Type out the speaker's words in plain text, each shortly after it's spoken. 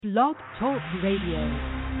Blog Talk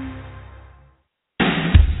Radio.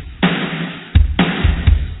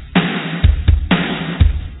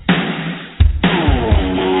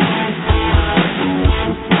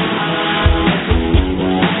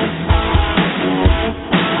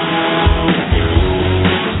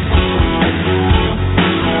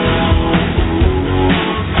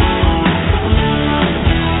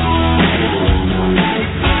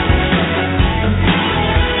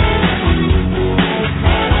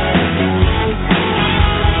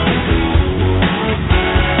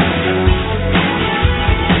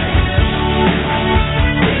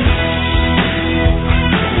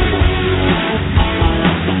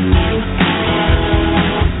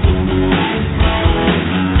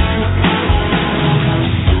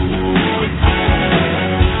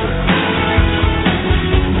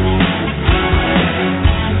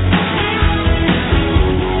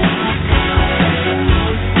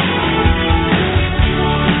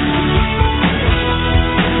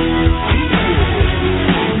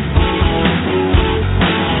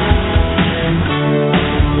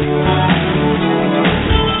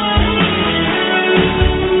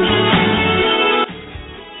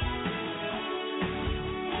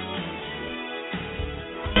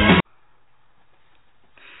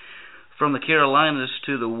 From the Carolinas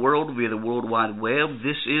to the world via the World Wide Web,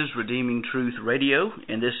 this is Redeeming Truth Radio,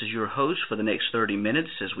 and this is your host for the next 30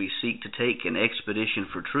 minutes as we seek to take an expedition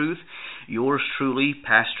for truth. Yours truly,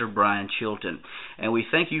 Pastor Brian Chilton. And we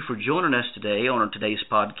thank you for joining us today on today's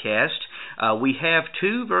podcast. We have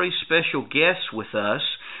two very special guests with us,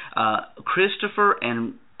 Christopher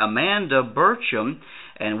and Amanda Burcham,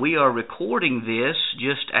 and we are recording this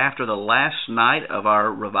just after the last night of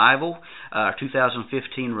our revival, our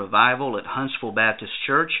 2015 revival at Huntsville Baptist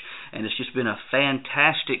Church, and it's just been a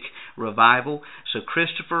fantastic revival. So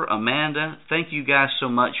Christopher, Amanda, thank you guys so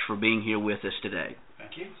much for being here with us today.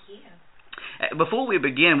 Thank you. Before we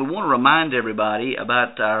begin, we want to remind everybody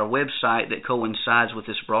about our website that coincides with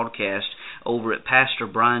this broadcast over at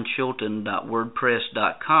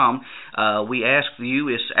pastorbrianchilton.wordpress.com. We ask you,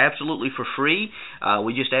 it's absolutely for free.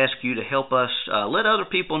 We just ask you to help us let other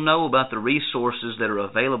people know about the resources that are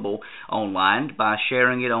available online by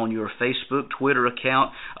sharing it on your Facebook, Twitter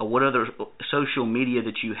account, or what other social media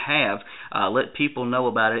that you have. Let people know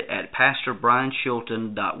about it at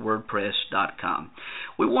pastorbrianchilton.wordpress.com.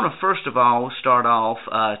 We want to first of all start off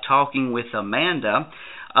talking with Amanda.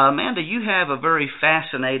 Amanda, you have a very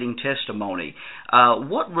fascinating testimony.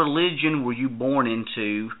 What religion were you born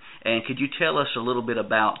into, and could you tell us a little bit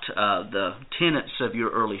about the tenets of your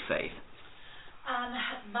early faith?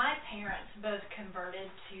 My parents both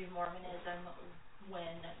converted to Mormonism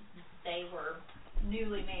when they were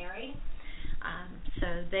newly married.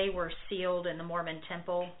 So they were sealed in the Mormon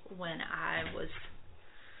temple when I was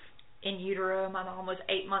in utero. My mom was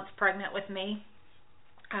 8 months pregnant with me.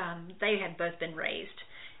 They had both been raised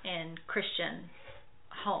in Christian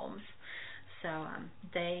homes. So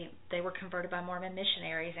they were converted by Mormon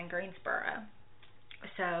missionaries in Greensboro.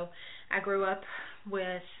 So I grew up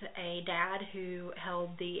with a dad who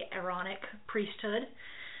held the Aaronic priesthood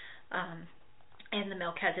and the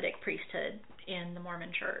Melchizedek priesthood in the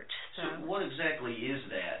Mormon church. So what exactly is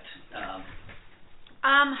that?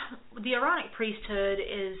 The Aaronic priesthood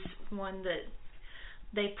is one that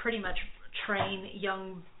they pretty much train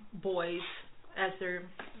young boys as they're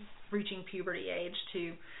reaching puberty age to,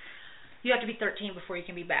 you have to be 13 before you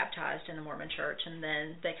can be baptized in the Mormon church, and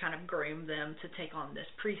then they kind of groom them to take on this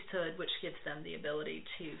priesthood, which gives them the ability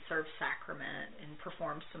to serve sacrament and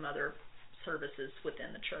perform some other services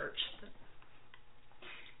within the church.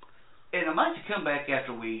 And I'd like to come back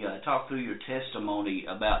after we talk through your testimony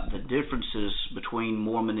about the differences between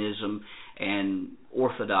Mormonism and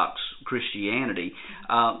Orthodox Christianity.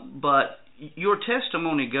 But your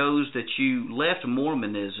testimony goes that you left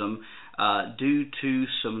Mormonism due to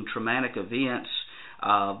some traumatic events.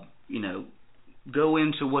 Go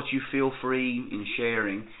into what you feel free in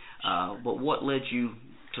sharing. But what led you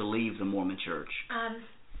to leave the Mormon church?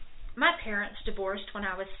 My parents divorced when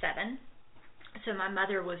I was 7. So my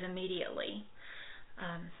mother was immediately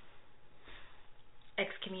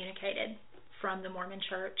excommunicated from the Mormon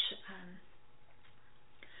church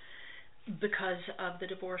because of the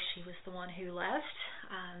divorce. She was the one who left.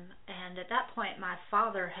 And at that point, my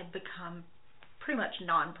father had become pretty much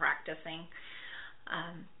non-practicing.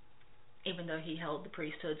 Even though he held the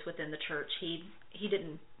priesthoods within the church, he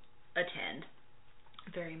didn't attend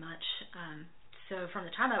very much. So from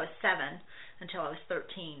the time I was 7 until I was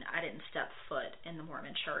 13, I didn't step foot in the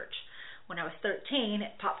Mormon church. When I was 13,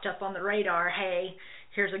 it popped up on the radar, hey,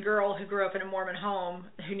 here's a girl who grew up in a Mormon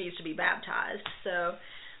home who needs to be baptized. So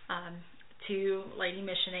 2 lady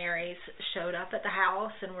missionaries showed up at the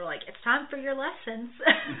house and were like, "It's time for your lessons."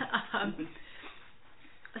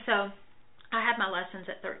 So I had my lessons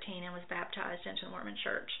at 13 and was baptized into the Mormon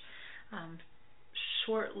church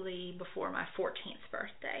shortly before my 14th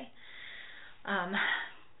birthday.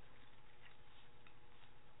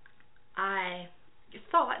 I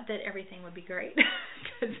thought that everything would be great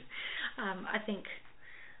because I think,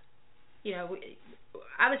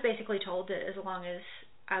 I was basically told that as long as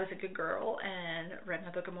I was a good girl and read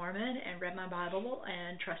my Book of Mormon and read my Bible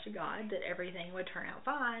and trusted God, that everything would turn out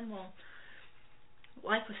fine. Well,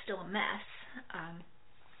 life was still a mess.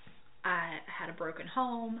 I had a broken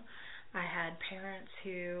home. I had parents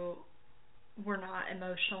who were not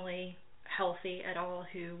emotionally healthy at all,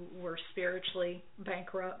 who were spiritually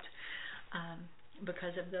bankrupt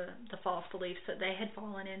because of the false beliefs that they had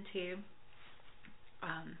fallen into.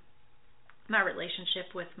 My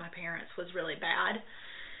relationship with my parents was really bad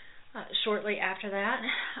shortly after that,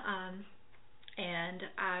 and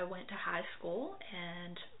I went to high school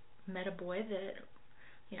and met a boy that,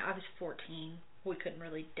 I was 14. We couldn't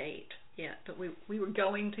really date yet, but we were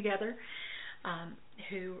going together,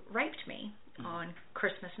 who raped me on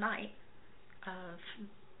Christmas night of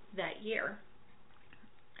that year.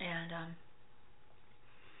 And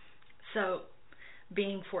so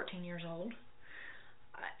being 14 years old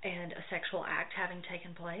and a sexual act having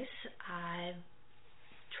taken place, I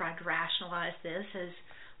tried to rationalize this as,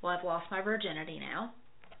 well, I've lost my virginity now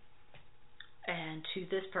and to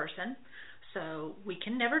this person, so we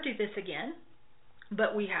can never do this again,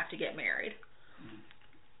 but we have to get married.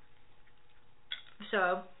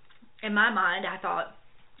 So in my mind, I thought,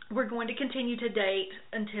 we're going to continue to date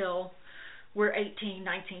until we're 18,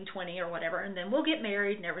 19, 20 or whatever, and then we'll get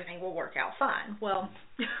married and everything will work out fine. Well,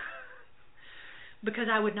 because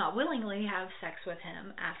I would not willingly have sex with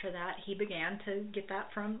him after that, he began to get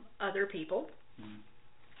that from other people.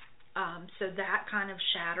 So that kind of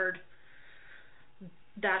shattered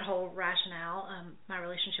that whole rationale. My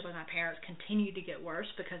relationship with my parents continued to get worse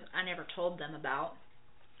because I never told them about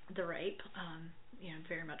the rape.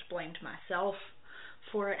 Very much blamed myself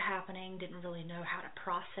for it happening, didn't really know how to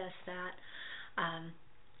process that.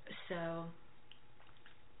 So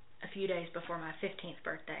a few days before my 15th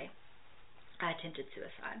birthday, I attempted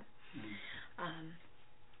suicide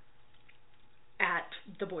at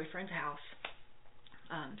the boyfriend's house.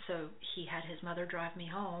 So he had his mother drive me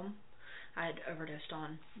home. I had overdosed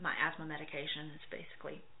on my asthma medication. It's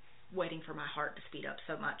basically waiting for my heart to speed up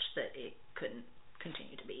so much that it couldn't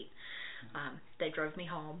continue to beat. They drove me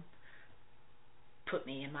home, put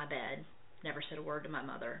me in my bed, never said a word to my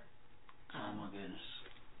mother. Oh my goodness.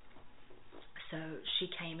 So she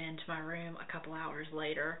came into my room a couple hours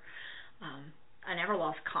later. I never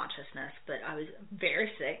lost consciousness, but I was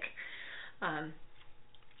very sick. I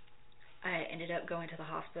ended up going to the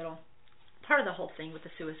hospital. Part of the whole thing with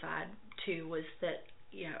the suicide, too, was that,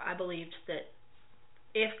 I believed that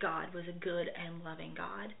if God was a good and loving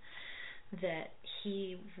God, that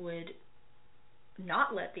he would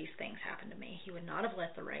not let these things happen to me. He would not have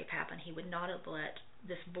let the rape happen. He would not have let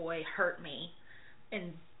this boy hurt me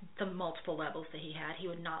in the multiple levels that he had. He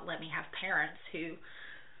would not let me have parents who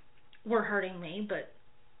were hurting me, but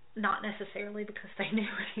not necessarily because they knew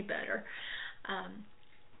any better.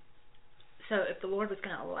 So if the Lord was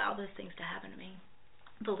going to allow those things to happen to me,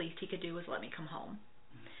 the least he could do was let me come home.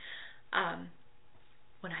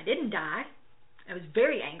 When I didn't die, I was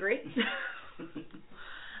very angry.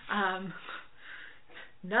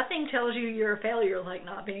 Nothing tells you you're a failure like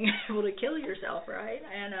not being able to kill yourself, right?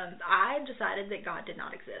 And I decided that God did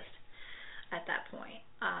not exist at that point.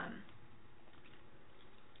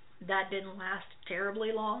 That didn't last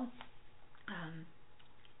terribly long,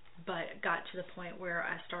 but it got to the point where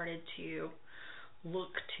I started to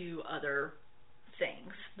look to other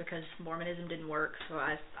things because Mormonism didn't work, so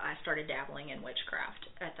I started dabbling in witchcraft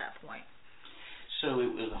at that point. So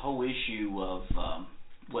it was a whole issue of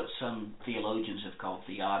what some theologians have called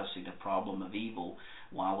theodicy, the problem of evil.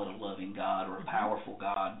 Why would a loving God or a powerful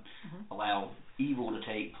God allow evil to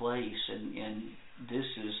take place? And this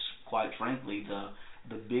is, quite frankly,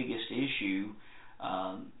 the biggest issue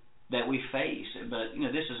that we face. But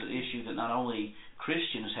this is an issue that not only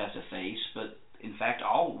Christians have to face, but in fact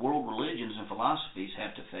all world religions and philosophies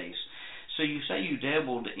have to face. So you say you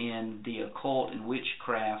dabbled in the occult and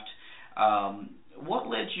witchcraft. What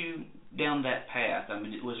led you down that path? I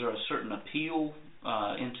mean, was there a certain appeal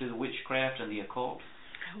into the witchcraft and the occult?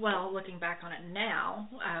 Well, looking back on it now,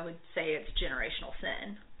 I would say it's generational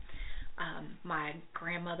sin. My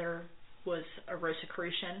grandmother was a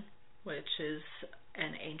Rosicrucian, which is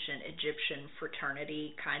an ancient Egyptian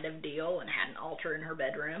fraternity kind of deal and had an altar in her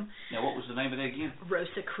bedroom. Now, what was the name of that again?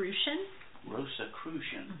 Rosicrucian.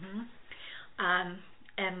 Rosicrucian. Mm-hmm.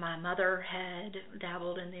 And my mother had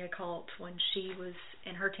dabbled in the occult when she was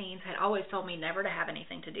in her teens, had always told me never to have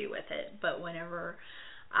anything to do with it. But whenever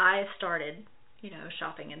I started,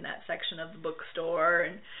 shopping in that section of the bookstore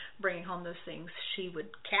and bringing home those things, she would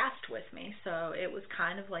cast with me. So it was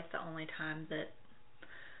kind of like the only time that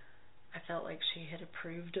I felt like she had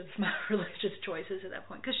approved of my religious choices at that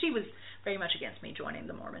point, because she was very much against me joining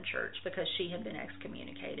the Mormon church because she had been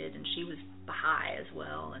excommunicated and she was Baha'i as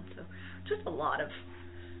well, and so just a lot of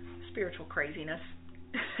spiritual craziness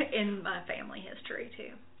in my family history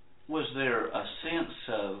too. Was there a sense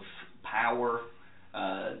of power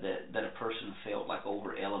that a person felt like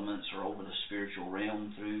over elements or over the spiritual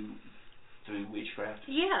realm through witchcraft?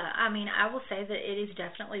 Yeah, I mean, I will say that it is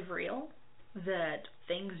definitely real, that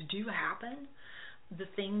things do happen. The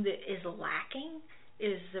thing that is lacking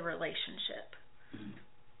is the relationship.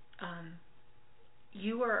 Mm-hmm.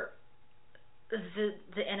 You are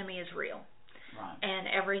the enemy is real. Right. And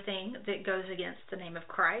everything that goes against the name of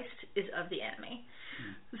Christ is of the enemy.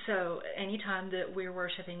 Mm-hmm. So anytime that we're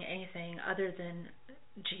worshiping anything other than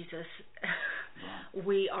Jesus, right,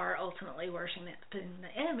 we are ultimately worshiping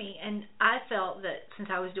the enemy. And I felt that since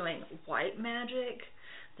I was doing white magic,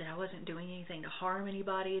 that I wasn't doing anything to harm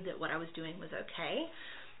anybody, that what I was doing was okay.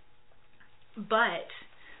 But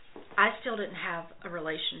I still didn't have a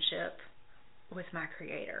relationship with my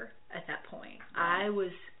Creator at that point. Right. I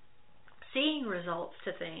was seeing results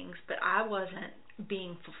to things, but I wasn't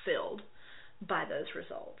being fulfilled by those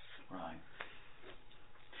results. Right.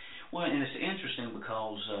 Well, and it's interesting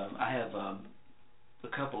because I have a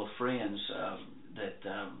couple of friends that,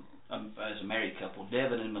 as a married couple,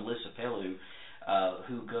 Devin and Melissa Pellew,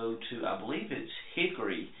 who go to, I believe it's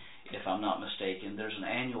Hickory, if I'm not mistaken. There's an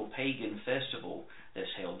annual pagan festival that's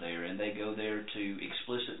held there, and they go there to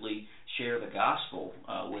explicitly share the gospel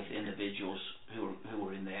with individuals who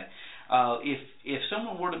are in that. If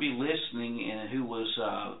someone were to be listening and who was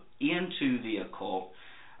into the occult,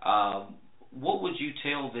 what would you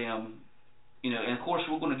tell them? And of course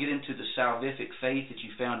we're going to get into the salvific faith that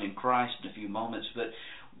you found in Christ in a few moments, but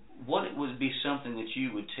what would be something that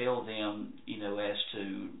you would tell them, as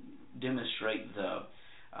to demonstrate the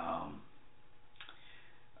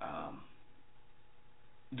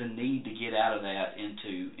need to get out of that and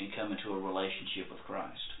come into a relationship with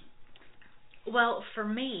Christ? Well, for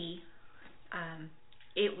me,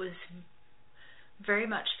 it was very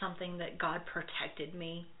much something that God protected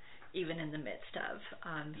me even in the midst of.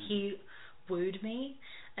 He wooed me,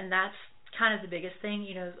 and that's kind of the biggest thing.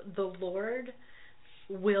 The Lord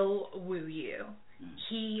will woo you.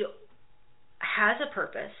 He has a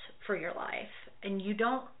purpose for your life, and you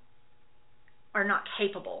are not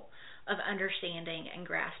capable of understanding and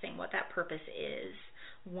grasping what that purpose is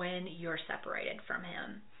when you're separated from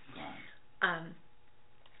Him. Right.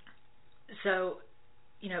 So,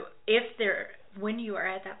 when you are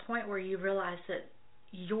at that point where you realize that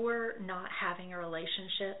you're not having a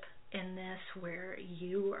relationship in this, where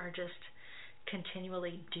you are just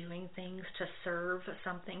continually doing things to serve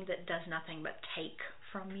something that does nothing but take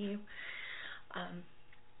from you,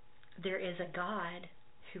 there is a God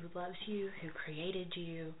who loves you, who created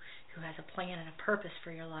you, who has a plan and a purpose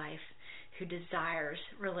for your life, who desires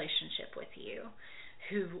relationship with you,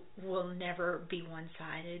 who will never be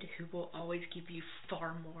one-sided, who will always give you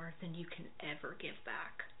far more than you can ever give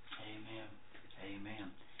back. Amen.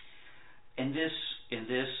 Amen. And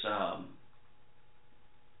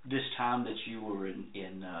this time that you were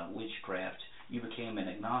in witchcraft, you became an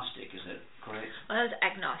agnostic, is that correct? Well, I was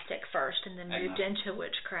agnostic first, and then moved into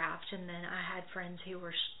witchcraft, and then I had friends who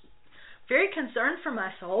were very concerned for my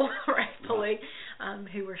soul, rightfully,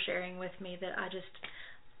 who were sharing with me that I just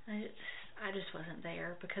wasn't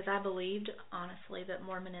there, because I believed, honestly, that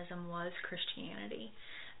Mormonism was Christianity,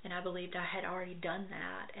 and I believed I had already done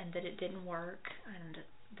that, and that it didn't work, and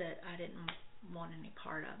that I didn't want any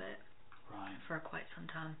part of it. Right. For quite some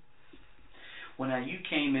time. Well, now you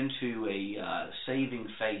came into a saving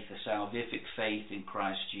faith, a salvific faith in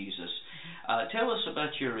Christ Jesus. Tell us about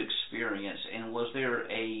your experience, and was there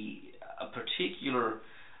a particular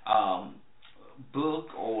book,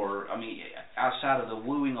 or, outside of the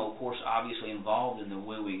wooing, of course, obviously involved in the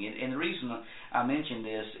wooing. And the reason I mention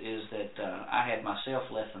this is that I had myself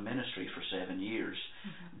left the ministry for 7 years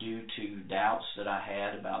due to doubts that I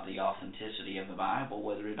had about the authenticity of the Bible,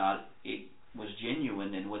 whether or not it was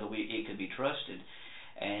genuine and whether it could be trusted.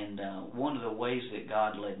 And one of the ways that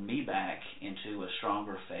God led me back into a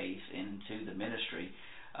stronger faith and into the ministry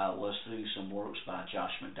was through some works by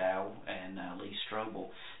Josh McDowell and Lee Strobel.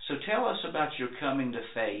 So tell us about your coming to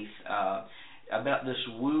faith, about this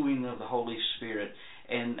wooing of the Holy Spirit,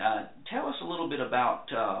 and tell us a little bit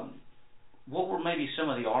about what were maybe some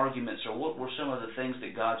of the arguments, or what were some of the things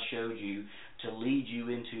that God showed you to lead you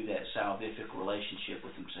into that salvific relationship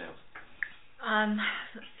with Himself.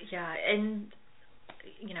 Yeah, and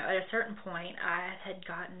at a certain point, I had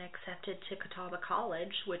gotten accepted to Catawba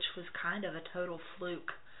College, which was kind of a total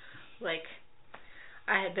fluke. Like,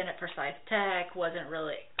 I had been at Forsyth Tech,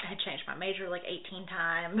 I had changed my major like 18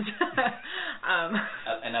 times.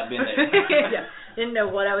 And I've been there. Yeah, didn't know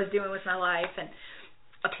what I was doing with my life, and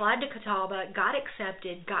applied to Catawba, got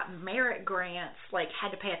accepted, got merit grants, like had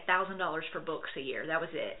to pay $1,000 for books a year. That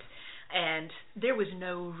was it. And there was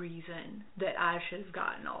no reason that I should have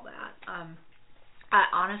gotten all that. I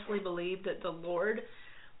honestly believe that the Lord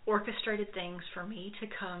orchestrated things for me to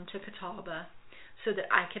come to Catawba so that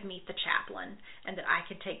I could meet the chaplain and that I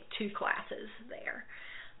could take 2 classes there.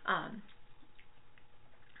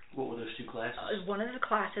 What were those 2 classes? One of the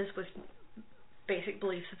classes was Basic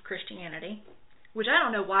Beliefs of Christianity, which I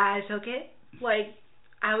don't know why I took it. Like,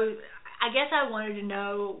 I guess I wanted to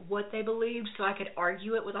know what they believed so I could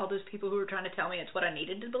argue it with all those people who were trying to tell me it's what I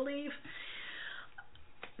needed to believe.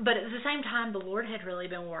 But at the same time, the Lord had really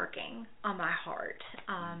been working on my heart.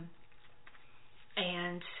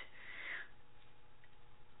 And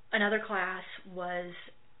another class was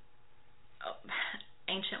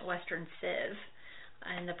Ancient Western Civ,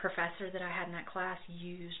 and the professor that I had in that class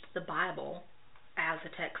used the Bible as a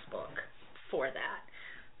textbook for that.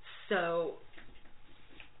 So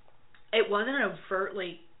it wasn't an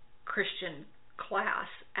overtly Christian class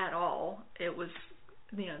at all. It was,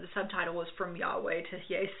 the subtitle was From Yahweh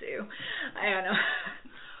to Yesu.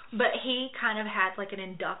 But he kind of had like an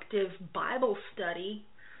inductive Bible study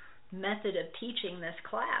method of teaching this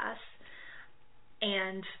class.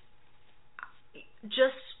 And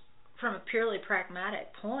just from a purely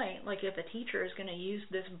pragmatic point, like if a teacher is going to use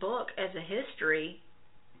this book as a history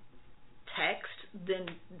text, then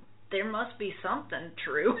there must be something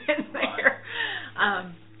true in there.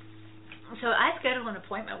 So I scheduled an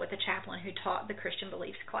appointment with a chaplain who taught the Christian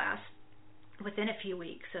Beliefs class within a few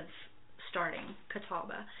weeks of starting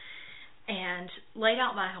Catawba, and laid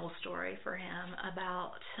out my whole story for him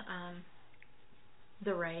about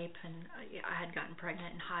the rape, and I had gotten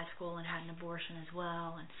pregnant in high school and had an abortion as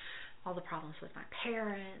well, and all the problems with my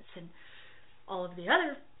parents and all of the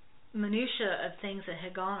other minutia of things that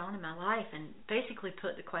had gone on in my life, and basically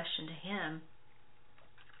put the question to him,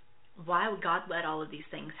 why would God let all of these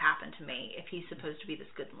things happen to me if He's supposed to be this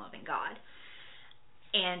good and loving God?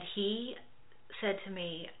 And he said to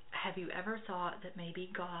me, have you ever thought that maybe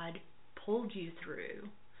God pulled you through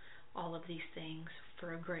all of these things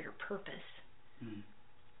for a greater purpose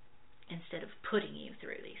instead of putting you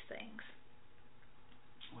through these things,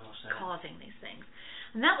 well said, causing these things?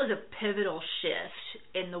 And that was a pivotal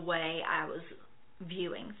shift in the way I was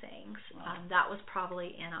viewing things. Wow. That was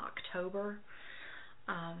probably in October,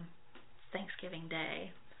 Thanksgiving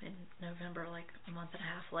Day in November, like a month and a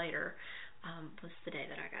half later, was the day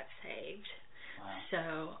that I got saved. Wow. So,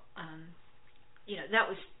 that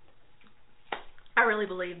was, I really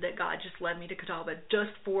believe that God just led me to Catawba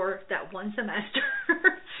just for that one semester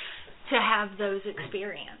to have those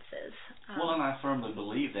experiences. Well, and I firmly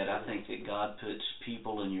believe that. I think that God puts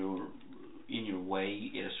people in your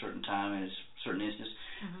way at a certain time, in a certain instance.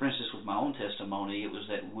 Mm-hmm. For instance, with my own testimony, it was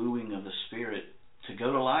that wooing of the Spirit to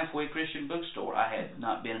go to Lifeway Christian Bookstore. I had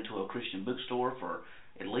not been into a Christian bookstore for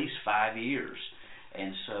at least 5 years,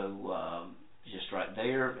 and so just right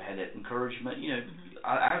there had that encouragement.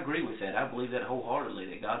 I agree with that. I believe that wholeheartedly,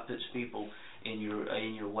 that God puts people in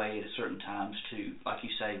your way at certain times to, like you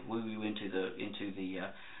say, woo you into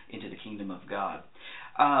the kingdom of God.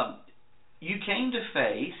 You came to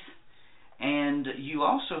faith, and you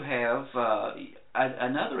also have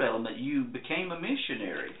another element. You became a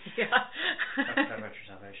missionary. Yeah. Talk about your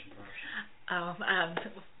salvation first.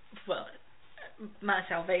 Well, my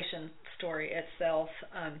salvation story itself.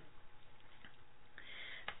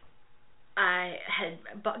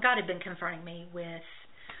 God had been confronting me with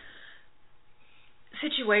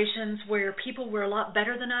situations where people were a lot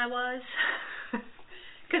better than I was.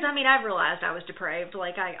 Because, I realized I was depraved.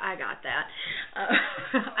 Like, I got that.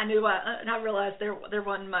 I knew, and I realized there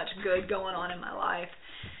wasn't much good going on in my life.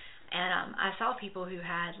 And I saw people who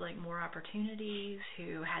had, like, more opportunities,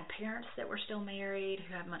 who had parents that were still married,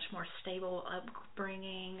 who had much more stable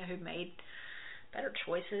upbringing, who made better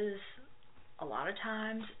choices a lot of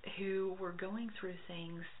times, who were going through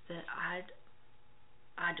things that I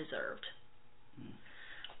deserved.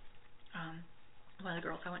 one of the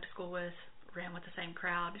girls I went to school with, ran with the same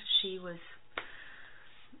crowd. She was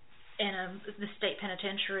in the state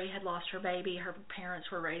penitentiary, had lost her baby. Her parents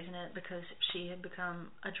were raising it because she had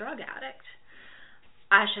become a drug addict.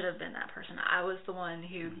 I should have been that person. I was the one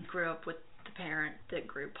who grew up with the parent that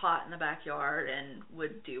grew pot in the backyard and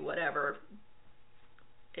would do whatever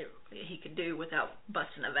he could do without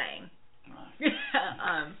busting a vein.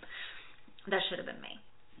 Right. That should have been me.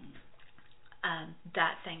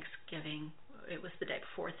 That Thanksgiving, it was the day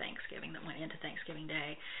before Thanksgiving that went into Thanksgiving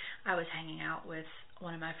Day, I was hanging out with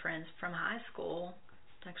one of my friends from high school,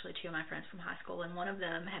 actually two of my friends from high school, and one of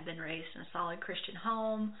them had been raised in a solid Christian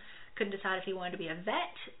home, couldn't decide if he wanted to be a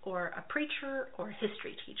vet or a preacher or a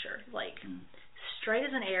history teacher, like straight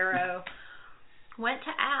as an arrow. Went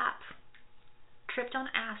to App, tripped on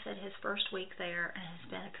acid his first week there, and has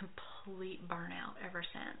been a complete burnout ever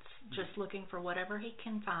since, just looking for whatever he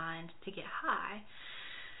can find to get high.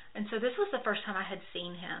 And so this was the first time I had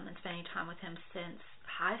seen him and spending time with him since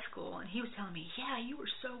high school, and he was telling me, yeah, you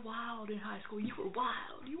were so wild in high school, you were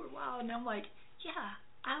wild, and I'm like, yeah,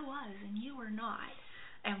 I was, and you were not.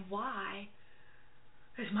 And why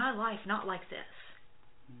is my life not like this?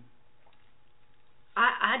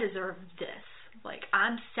 I deserve this. Like,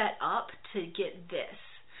 I'm set up to get this.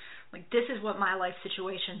 Like, this is what my life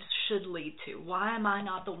situation should lead to. Why am I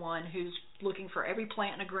not the one who's looking for every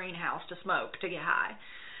plant in a greenhouse to smoke to get high?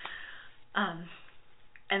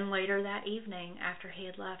 And later that evening, after he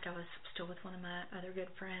had left, I was still with one of my other good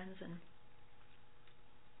friends, and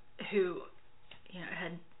who,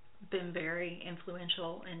 had been very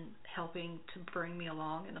influential in helping to bring me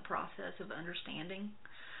along in the process of understanding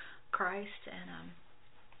Christ. And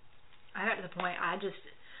I got to the point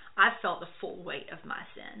I felt the full weight of my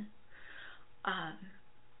sin.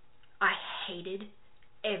 I hated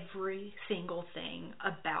every single thing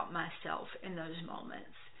about myself in those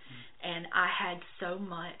moments. And I had so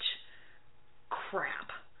much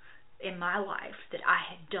crap in my life that I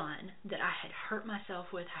had done, that I had hurt myself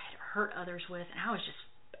with, I had hurt others with, and I was just,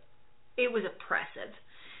 it was oppressive.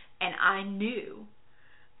 And I knew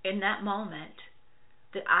in that moment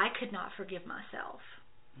that I could not forgive myself.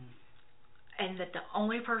 And that the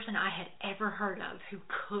only person I had ever heard of who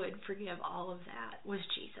could forgive all of that was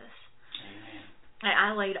Jesus. Amen. And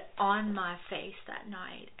I laid on my face that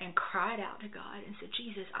night and cried out to God and said,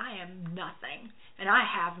 Jesus, I am nothing, and I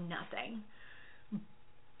have nothing.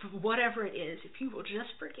 Whatever it is, if you will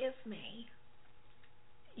just forgive me,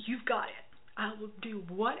 you've got it. I will do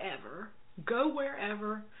whatever, go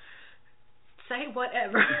wherever, say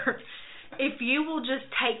whatever, if you will just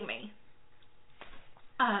take me.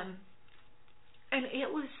 And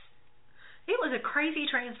it was a crazy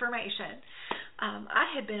transformation. I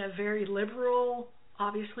had been a very liberal,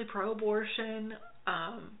 obviously pro-abortion,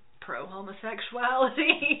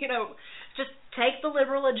 pro-homosexuality, just take the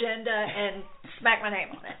liberal agenda and smack my name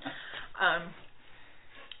on it.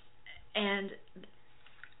 And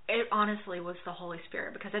it honestly was the Holy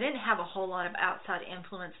Spirit, because I didn't have a whole lot of outside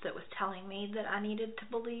influence that was telling me that I needed to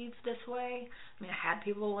believe this way. I mean, I had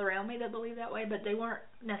people around me that believed that way, but they weren't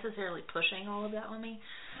necessarily pushing all of that on me.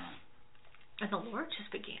 And the Lord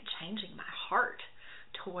just began changing my heart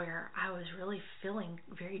to where I was really feeling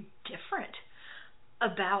very different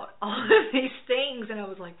about all of these things. And I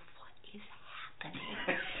was like, what is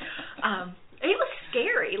happening? It was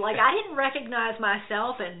scary. Like, I didn't recognize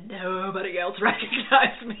myself, and nobody else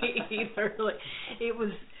recognized me either. Like, it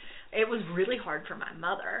was really hard for my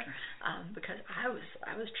mother, because I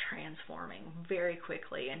was transforming very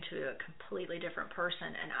quickly into a completely different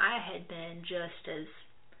person, and I had been just as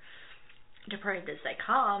depraved as they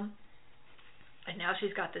come. And now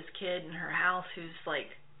she's got this kid in her house who's like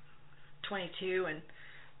 22 and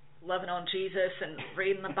loving on Jesus and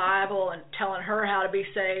reading the Bible and telling her how to be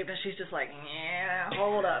saved, and she's just like, yeah,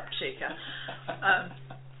 hold up, chica.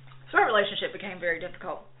 So our relationship became very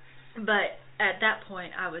difficult. But at that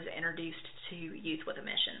point, I was introduced to Youth with a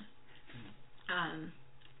Mission.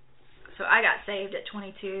 So I got saved at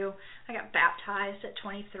 22. I got baptized at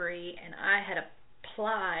 23, and I had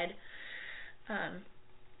applied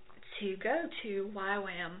to go to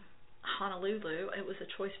YWAM Honolulu. It was a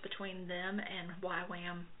choice between them and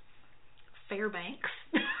YWAM Fairbanks.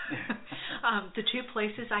 The two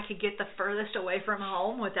places I could get the furthest away from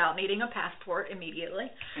home without needing a passport immediately.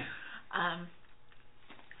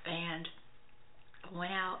 And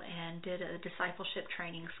went out and did a discipleship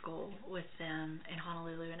training school with them in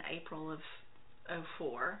Honolulu in April of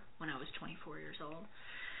 2004 when I was 24 years old.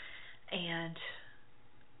 And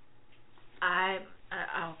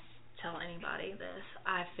I'll tell anybody this,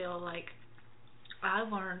 I feel like I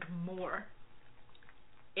learned more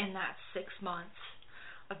in that 6 months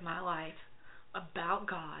of my life about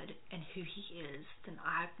God and who He is than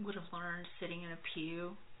I would have learned sitting in a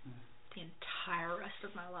pew the entire rest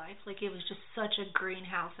of my life. Like, it was just such a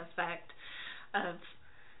greenhouse effect of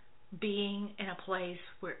being in a place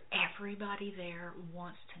where everybody there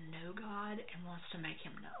wants to know God and wants to make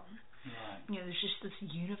Him known. Right. You know, there's just this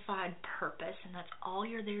unified purpose, and that's all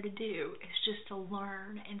you're there to do, is just to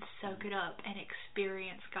learn and soak it up and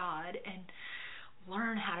experience God and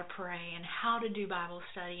learn how to pray and how to do Bible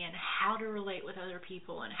study and how to relate with other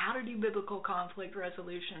people and how to do biblical conflict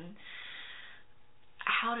resolution,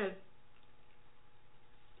 how to,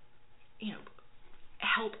 you know,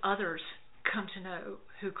 help others come to know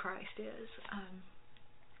who Christ is.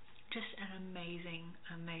 Just an amazing,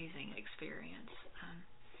 amazing experience.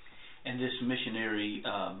 And this missionary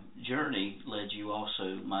journey led you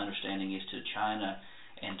also, my understanding is, to China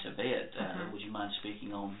and Tibet. Would you mind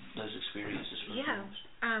speaking on those experiences for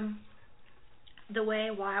us? The way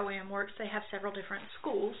YWAM works, they have several different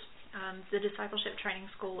schools. The Discipleship Training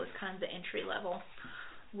School is kind of the entry level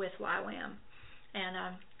with YWAM.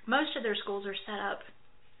 And most of their schools are set up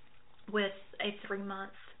with a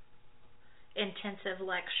 3-month intensive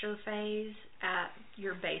lecture phase at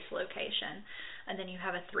your base location. And then you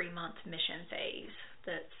have a 3-month mission phase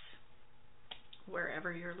that's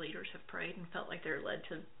wherever your leaders have prayed and felt like they're led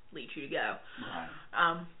to lead you to go.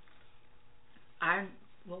 Right. I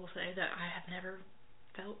will say that I have never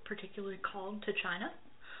felt particularly called to China.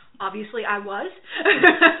 Obviously, I was.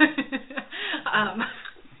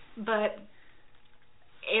 But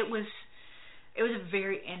it was a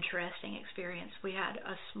very interesting experience. We had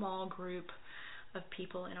a small group of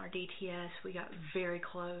people in our DTS. We got very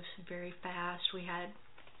close, very fast. We had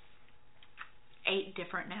 8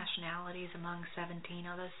 different nationalities among 17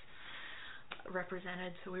 of us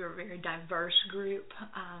represented, so we were a very diverse group.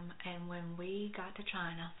 And when we got to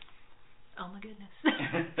China, oh my goodness.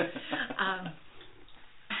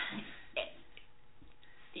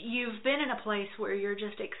 You've been in a place where you're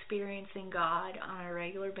just experiencing God on a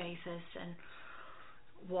regular basis and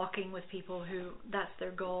walking with people who that's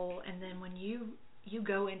their goal, and then when you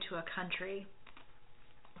go into a country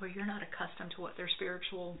where you're not accustomed to what their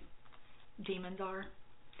spiritual demons are,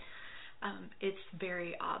 it's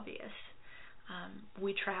very obvious.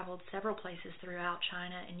 We traveled several places throughout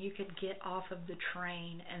China, and you could get off of the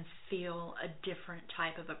train and feel a different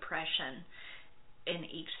type of oppression in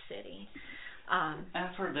each city.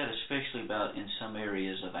 I've heard that especially about in some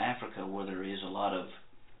areas of Africa where there is a lot of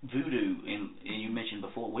voodoo, and you mentioned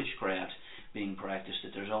before witchcraft being practiced,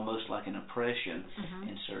 that there's almost like an oppression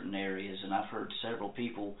in certain areas. And I've heard several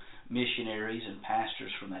people, missionaries and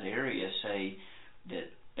pastors from that area, say that,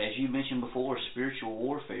 as you mentioned before, spiritual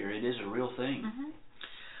warfare, it is a real thing.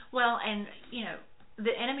 Well, and, you know,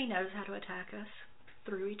 the enemy knows how to attack us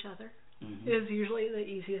through each other. Is usually the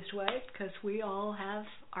easiest way, because we all have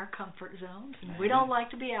our comfort zones, and we don't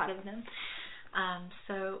like to be out of them.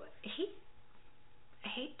 So he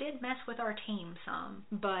did mess with our team some,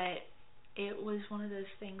 but it was one of those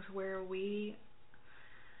things where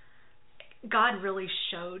God really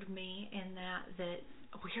showed me in that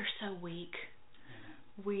we are so weak.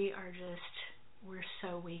 We're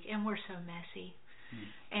so weak, and we're so messy,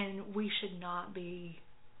 and we should not be.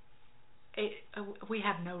 We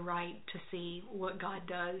have no right to see what God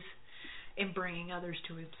does in bringing others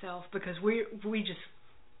to Himself, because we just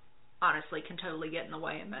honestly can totally get in the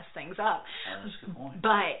way and mess things up. That's a good point.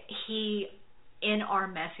 But He, in our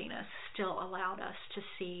messiness, still allowed us to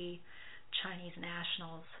see Chinese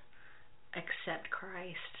nationals accept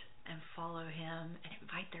Christ and follow Him and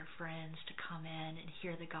invite their friends to come in and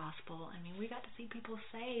hear the gospel. I mean, we got to see people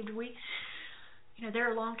saved. You know,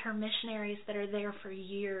 there are long-term missionaries that are there for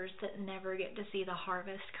years that never get to see the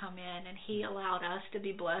harvest come in, and He allowed us to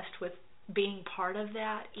be blessed with being part of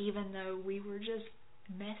that, even though we were just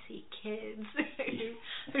messy kids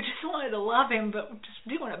who just wanted to love Him but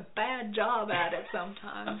just doing a bad job at it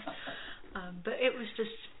sometimes. But it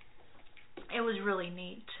was really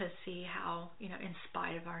neat to see how, you know, in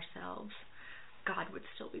spite of ourselves, God would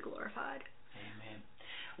still be glorified. Amen.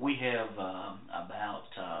 We have about,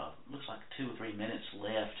 looks like 2 or 3 minutes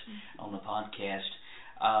left on the podcast.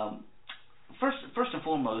 First and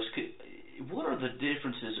foremost, what are the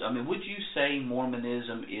differences? I mean, would you say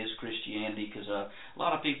Mormonism is Christianity? Because a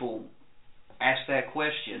lot of people ask that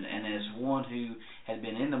question, and as one who had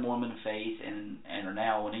been in the Mormon faith and are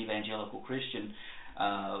now an evangelical Christian,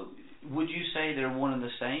 would you say they're one and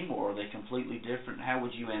the same, or are they completely different? How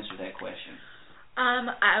would you answer that question?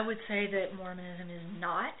 I would say that Mormonism is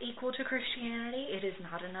not equal to Christianity. It is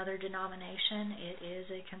not another denomination. It is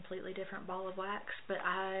a completely different ball of wax. But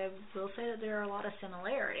I will say that there are a lot of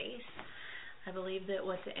similarities. I believe that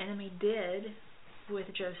what the enemy did with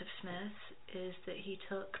Joseph Smith is that he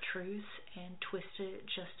took truth and twisted it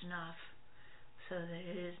just enough so that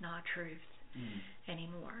it is not truth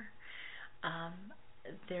anymore.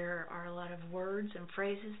 There are a lot of words and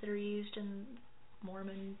phrases that are used in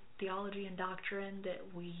Mormon theology and doctrine that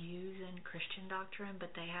we use in Christian doctrine, but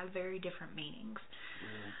they have very different meanings.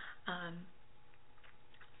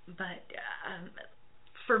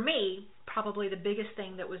 For me, probably the biggest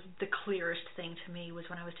thing that was the clearest thing to me was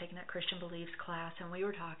when I was taking that Christian beliefs class, and we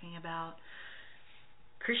were talking about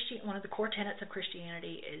one of the core tenets of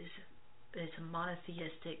Christianity is a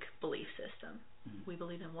monotheistic belief system. We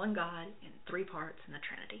believe in one God in three parts in the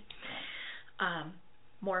Trinity.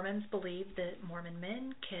 Mormons believe that Mormon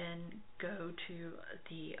men can go to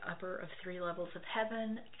the upper of three levels of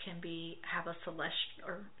heaven, have a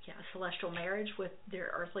celestial marriage with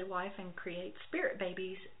their earthly wife and create spirit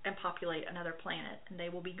babies and populate another planet, and they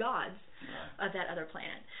will be gods of that other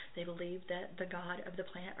planet. They believe that the God of the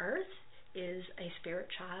planet Earth is a spirit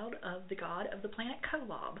child of the God of the planet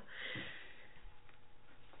Kolob.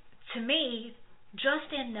 To me,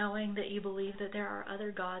 just in knowing that you believe that there are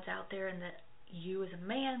other gods out there and that you as a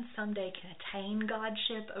man someday can attain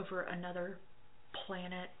godship over another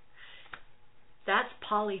planet, that's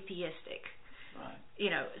polytheistic.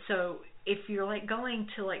 Right. So if you're going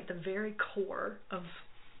to the very core of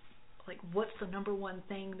what's the number one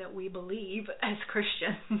thing that we believe as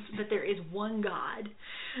Christians, that there is one God,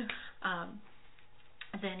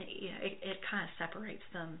 then it kind of separates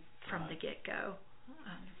them from the get-go.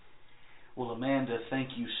 Well, Amanda,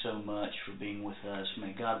 thank you so much for being with us.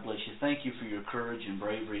 May God bless you. Thank you for your courage and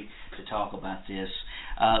bravery to talk about this.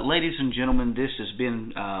 Ladies and gentlemen, this has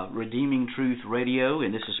been Redeeming Truth Radio,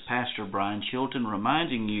 and this is Pastor Brian Chilton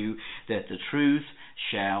reminding you that the truth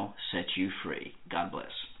shall set you free. God bless.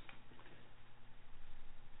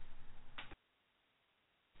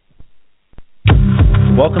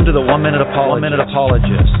 Welcome to the 1 Minute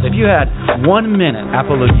Apologist. If you had 1 minute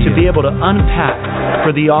to be able to unpack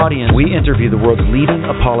for the audience, we interview the world's leading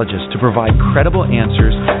apologists to provide credible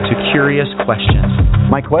answers to curious questions.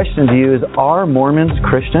 My question to you is, are Mormons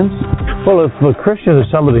Christians? Well, if a Christian is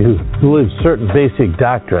somebody who lives certain basic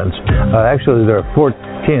doctrines, actually there are 14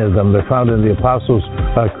 of them. They're found in the Apostles'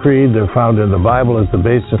 Creed. They're found in the Bible as the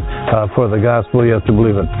basis for the gospel. You have to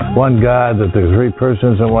believe in one God, that there's three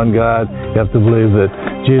persons in one God. You have to believe that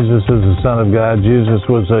Jesus is the Son of God. Jesus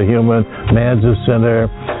was a human. Man's a sinner.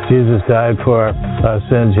 Jesus died for our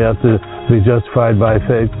sins. You have to be justified by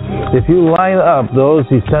faith. If you line up those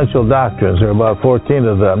essential doctrines, there are about 14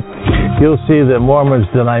 of them, you'll see that Mormons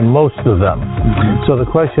deny most of them. So the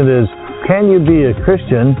question is, can you be a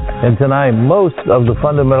Christian and deny most of the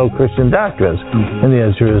fundamental Christian doctrines? And the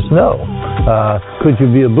answer is no. Could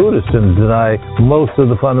you be a Buddhist and deny most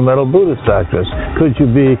of the fundamental Buddhist doctrines? Could you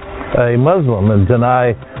be a Muslim and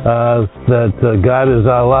deny that God is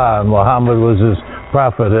Allah and Muhammad was his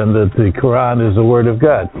prophet and that the Quran is the word of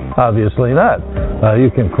God? Obviously not.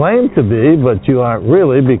 You can claim to be, but you aren't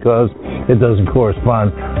really, because it doesn't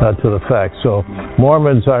correspond to the facts. So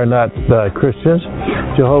Mormons are not Christians.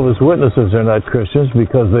 Jehovah's Witnesses are not Christians,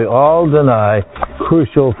 because they all deny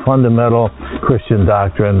crucial fundamental Christian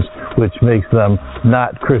doctrines, which makes them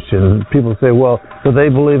not Christian. People say, well, but they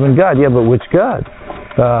believe in God. Yeah, but which God?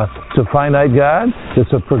 It's a finite God.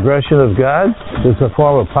 It's a progression of God. It's a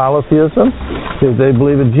form of polytheism. They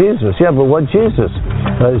believe in Jesus. Yeah, but what Jesus?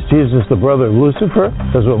 Is Jesus the brother of Lucifer?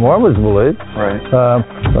 That's what Mormons believe. Right.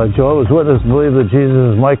 Jehovah's Witnesses believe that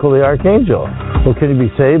Jesus is Michael the Archangel. Well, can you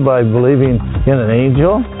be saved by believing in an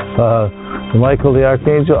angel? Michael the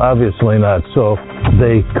Archangel? Obviously not. So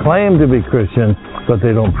they claim to be Christian, but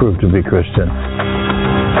they don't prove to be Christian.